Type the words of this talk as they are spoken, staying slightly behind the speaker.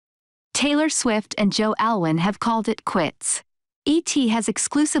Taylor Swift and Joe Alwyn have called it quits. ET has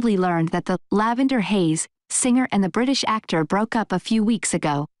exclusively learned that the Lavender Haze singer and the British actor broke up a few weeks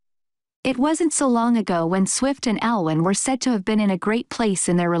ago. It wasn't so long ago when Swift and Alwyn were said to have been in a great place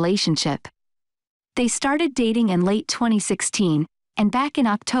in their relationship. They started dating in late 2016, and back in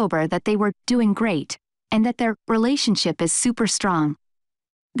October that they were doing great, and that their relationship is super strong.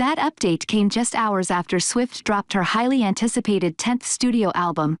 That update came just hours after Swift dropped her highly anticipated 10th studio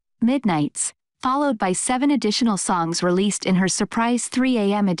album, Midnights, followed by 7 additional songs released in her surprise 3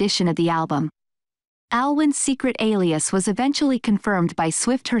 a.m. edition of the album. Alwyn's secret alias was eventually confirmed by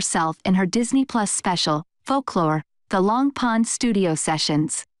Swift herself in her Disney Plus special, Folklore, The Long Pond Studio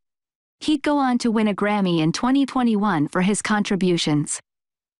Sessions. He'd go on to win a Grammy in 2021 for his contributions.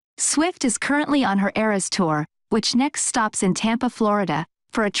 Swift is currently on her Eras Tour, which next stops in Tampa, Florida,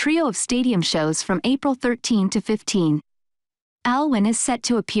 for a trio of stadium shows from April 13 to 15. Alwyn is set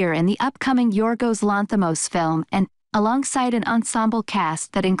to appear in the upcoming Yorgos Lanthimos film and, alongside an ensemble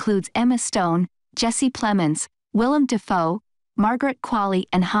cast that includes Emma Stone, Jesse Plemons, Willem Dafoe, Margaret Qualley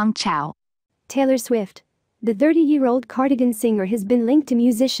and Hong Chow. Taylor Swift. The 30-year-old Cardigan singer has been linked to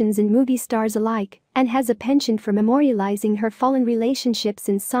musicians and movie stars alike, and has a penchant for memorializing her fallen relationships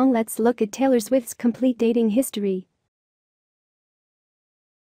in song. Let's look at Taylor Swift's complete dating history.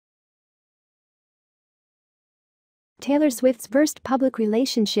 Taylor Swift's first public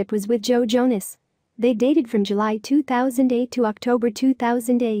relationship was with Joe Jonas. They dated from July 2008 to October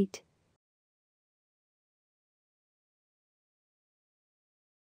 2008.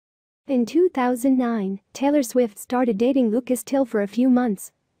 In 2009, Taylor Swift started dating Lucas Till for a few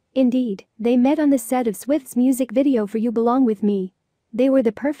months. Indeed, they met on the set of Swift's music video for You Belong With Me. They were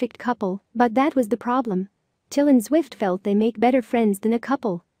the perfect couple, but that was the problem. Till and Swift felt they make better friends than a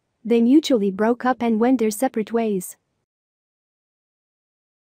couple. They mutually broke up and went their separate ways.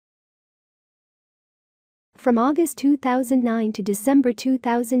 From August 2009 to December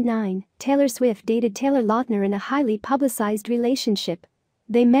 2009, Taylor Swift dated Taylor Lautner in a highly publicized relationship.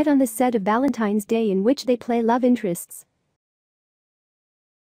 They met on the set of Valentine's Day, in which they play love interests.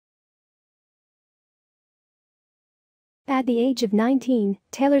 At the age of 19,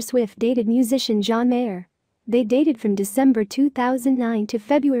 Taylor Swift dated musician John Mayer. They dated from December 2009 to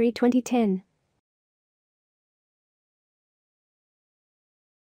February 2010.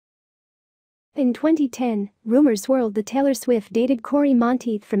 In 2010, rumors swirled that Taylor Swift dated Corey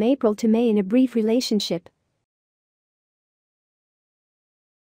Monteith from April to May in a brief relationship.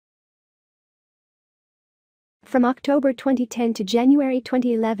 From October 2010 to January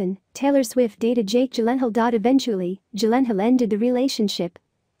 2011, Taylor Swift dated Jake Gyllenhaal. Eventually, Gyllenhaal ended the relationship.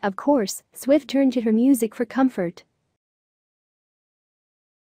 Of course, Swift turned to her music for comfort.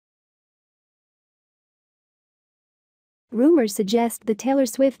 Rumors suggest that Taylor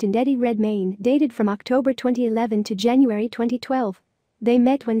Swift and Eddie Redmayne dated from October 2011 to January 2012. They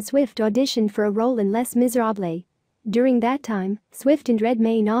met when Swift auditioned for a role in Les Miserables. During that time, Swift and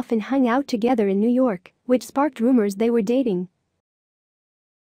Redmayne often hung out together in New York, which sparked rumors they were dating.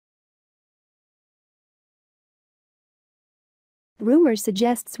 Rumors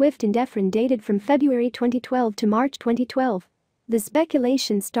suggest Swift and Efren dated from February 2012 to March 2012. The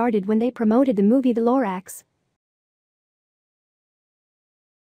speculation started when they promoted the movie The Lorax.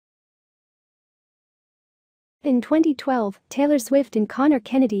 In 2012, Taylor Swift and Connor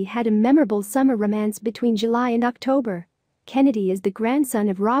Kennedy had a memorable summer romance between July and October. Kennedy is the grandson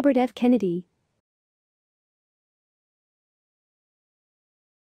of Robert F. Kennedy.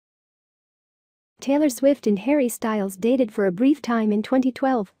 Taylor Swift and Harry Styles dated for a brief time in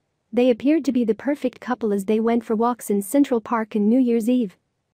 2012. They appeared to be the perfect couple as they went for walks in Central Park on New Year's Eve.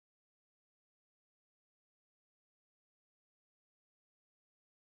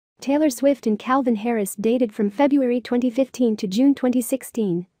 Taylor Swift and Calvin Harris dated from February 2015 to June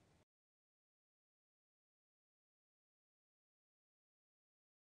 2016.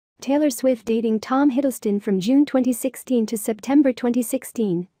 Taylor Swift dating Tom Hiddleston from June 2016 to September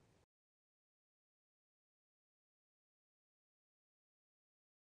 2016.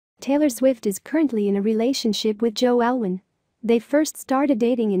 Taylor Swift is currently in a relationship with Joe Alwyn. They first started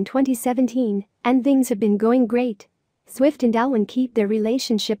dating in 2017, and things have been going great. Swift and Alwyn keep their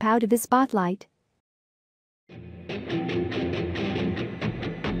relationship out of the spotlight.